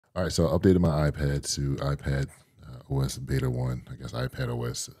All right, so I updated my iPad to iPad OS Beta 1, I guess iPad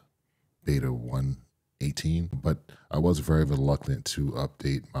OS Beta 1.18, but I was very reluctant to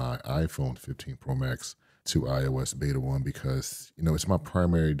update my iPhone 15 Pro Max to iOS Beta 1 because, it's my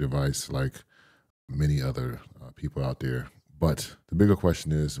primary device like many other people out there. But the bigger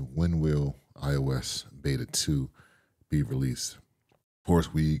question is, when will iOS Beta 2 be released? Of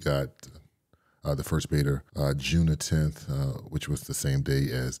course, we got the first beta June the 10th, which was the same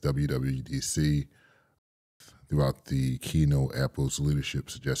day as WWDC. Throughout the keynote, Apple's leadership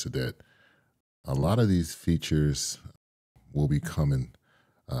suggested that a lot of these features will be coming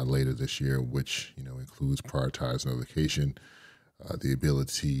later this year, which includes prioritized notification, the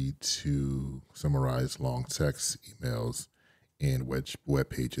ability to summarize long text, emails, and web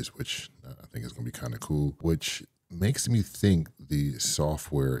pages, which I think is going to be kind of cool. Which makes me think the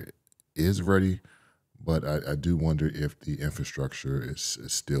software is ready, but I do wonder if the infrastructure is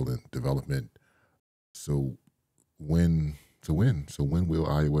still in development. So when will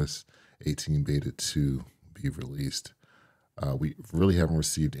iOS 18 Beta 2 be released? We really haven't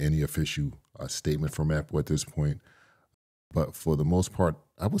received any official statement from Apple at this point, but for the most part,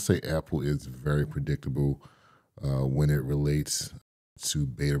 I would say Apple is very predictable when it relates to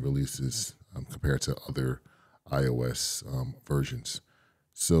beta releases compared to other iOS versions.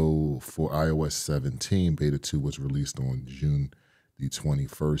 So for iOS 17, Beta 2 was released on June the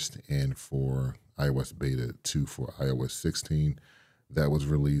 21st, and for iOS Beta 2 for iOS 16, that was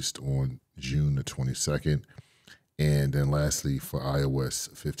released on June the 22nd. And then lastly, for iOS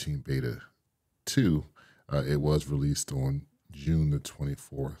 15 Beta 2, it was released on June the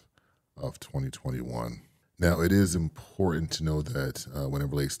 24th of 2021. Now, it is important to know that when it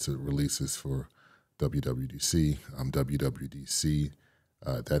relates to releases for WWDC,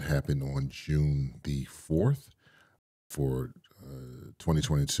 that happened on June the 4th. For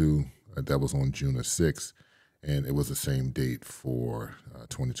 2022, that was on June the 6th, and it was the same date for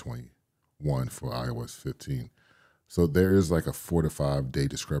 2021 for iOS 15. So there is like a 4 to 5 day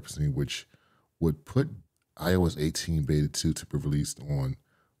discrepancy, which would put iOS 18 Beta 2 to be released on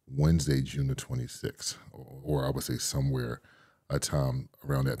Wednesday, June the 26th, or I would say somewhere a time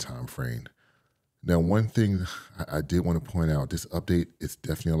around that time frame. Now, one thing I did want to point out, this update is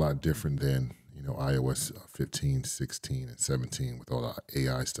definitely a lot different than iOS 15, 16, and 17 with all the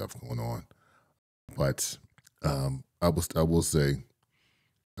AI stuff going on. But I will say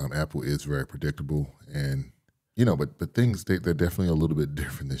Apple is very predictable, and but things they're definitely a little bit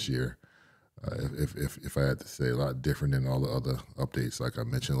different this year. If I had to say, a lot different than all the other updates, like I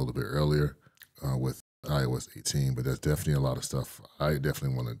mentioned a little bit earlier with iOS 18. But there's definitely a lot of stuff I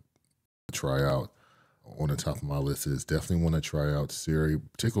definitely want to try out. On the top of my list is definitely want to try out Siri,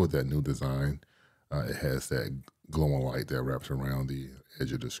 particularly with that new design. It has that glowing light that wraps around the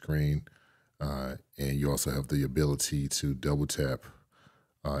edge of the screen. And you also have the ability to double tap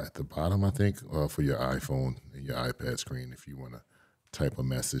at the bottom, I think, for your iPhone and your iPad screen if you want to type a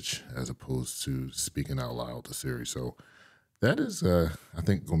message as opposed to speaking out loud to Siri. So that is, I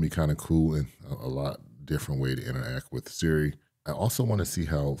think, going to be kind of cool and a lot different way to interact with Siri. I also want to see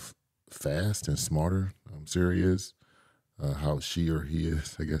how fast and smarter Siri is, how she or he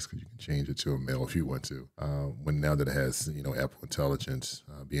is, I guess, because you can change it to a male if you want to. When now that it has, Apple Intelligence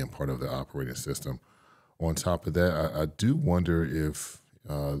being part of the operating system. On top of that, I do wonder if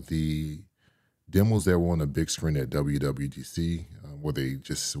the demos that were on the big screen at WWDC, were they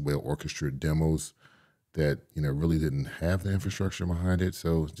just well orchestrated demos that really didn't have the infrastructure behind it?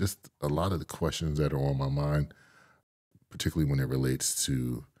 So just a lot of the questions that are on my mind, particularly when it relates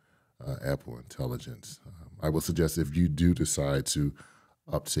to Apple Intelligence. I would suggest if you do decide to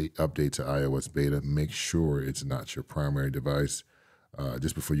update to iOS beta, make sure it's not your primary device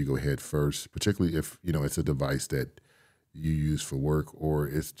just before you go head first, particularly if it's a device that you use for work or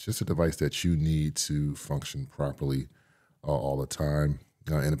it's just a device that you need to function properly all the time.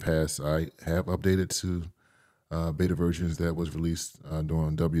 In the past, I have updated to beta versions that was released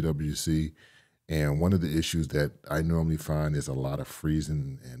during WWDC. And one of the issues that I normally find is a lot of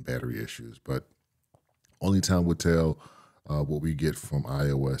freezing and battery issues. But only time will tell what we get from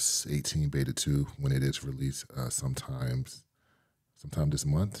iOS 18 Beta 2 when it is released sometime this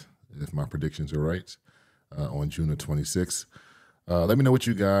month, if my predictions are right, on June the 26th. Let me know what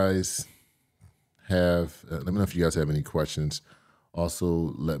you guys have. Let me know if you guys have any questions.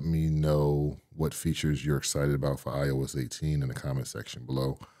 Also, let me know what features you're excited about for iOS 18 in the comment section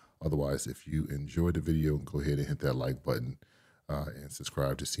below. Otherwise, if you enjoyed the video, go ahead and hit that like button and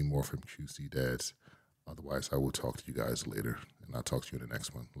subscribe to see more from QC Dads. Otherwise, I will talk to you guys later, and I'll talk to you in the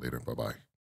next one. Later. Bye-bye.